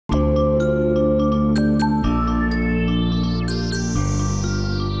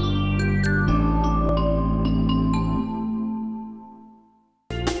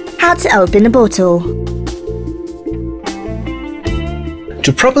How to open a bottle.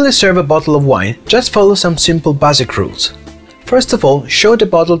 To properly serve a bottle of wine, just follow some simple basic rules. First of all, show the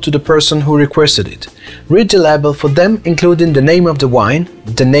bottle to the person who requested it. Read the label for them, including the name of the wine,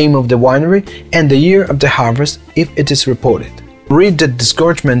 the name of the winery, and the year of the harvest if it is reported. Read the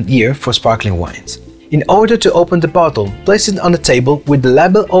disgorgement year for sparkling wines. In order to open the bottle, place it on the table with the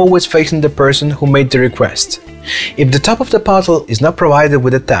label always facing the person who made the request. If the top of the bottle is not provided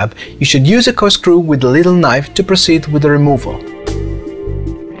with a tab, you should use a corkscrew with a little knife to proceed with the removal.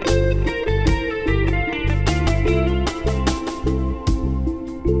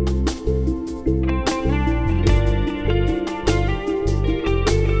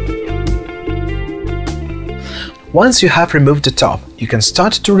 Once you have removed the top, you can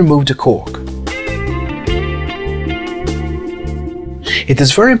start to remove the cork. It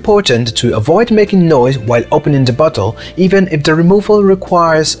is very important to avoid making noise while opening the bottle, even if the removal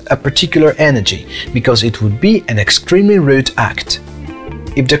requires a particular energy, because it would be an extremely rude act.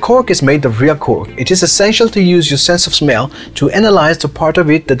 If the cork is made of real cork, it is essential to use your sense of smell to analyze the part of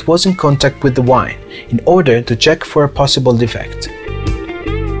it that was in contact with the wine, in order to check for a possible defect.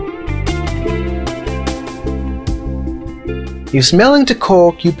 If smelling the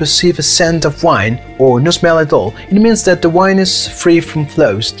cork you perceive a scent of wine or no smell at all, it means that the wine is free from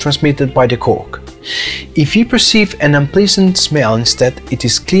flows transmitted by the cork. If you perceive an unpleasant smell instead, it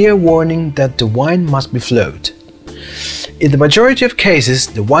is clear warning that the wine must be flowed. In the majority of cases,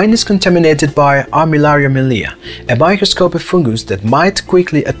 the wine is contaminated by Armillaria mellea, a microscopic fungus that might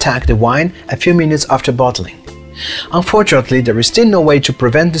quickly attack the wine a few minutes after bottling. Unfortunately, there is still no way to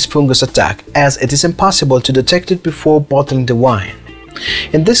prevent this fungus attack, as it is impossible to detect it before bottling the wine.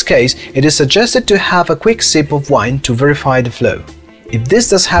 In this case, it is suggested to have a quick sip of wine to verify the flow. If this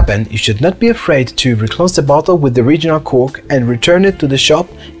does happen, you should not be afraid to reclose the bottle with the original cork and return it to the shop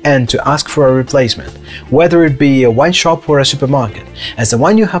and to ask for a replacement, whether it be a wine shop or a supermarket, as the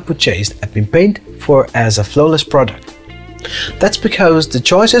wine you have purchased has been paid for as a flawless product. That's because the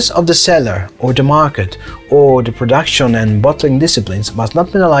choices of the seller or the market or the production and bottling disciplines must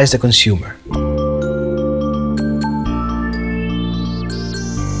not penalize the consumer.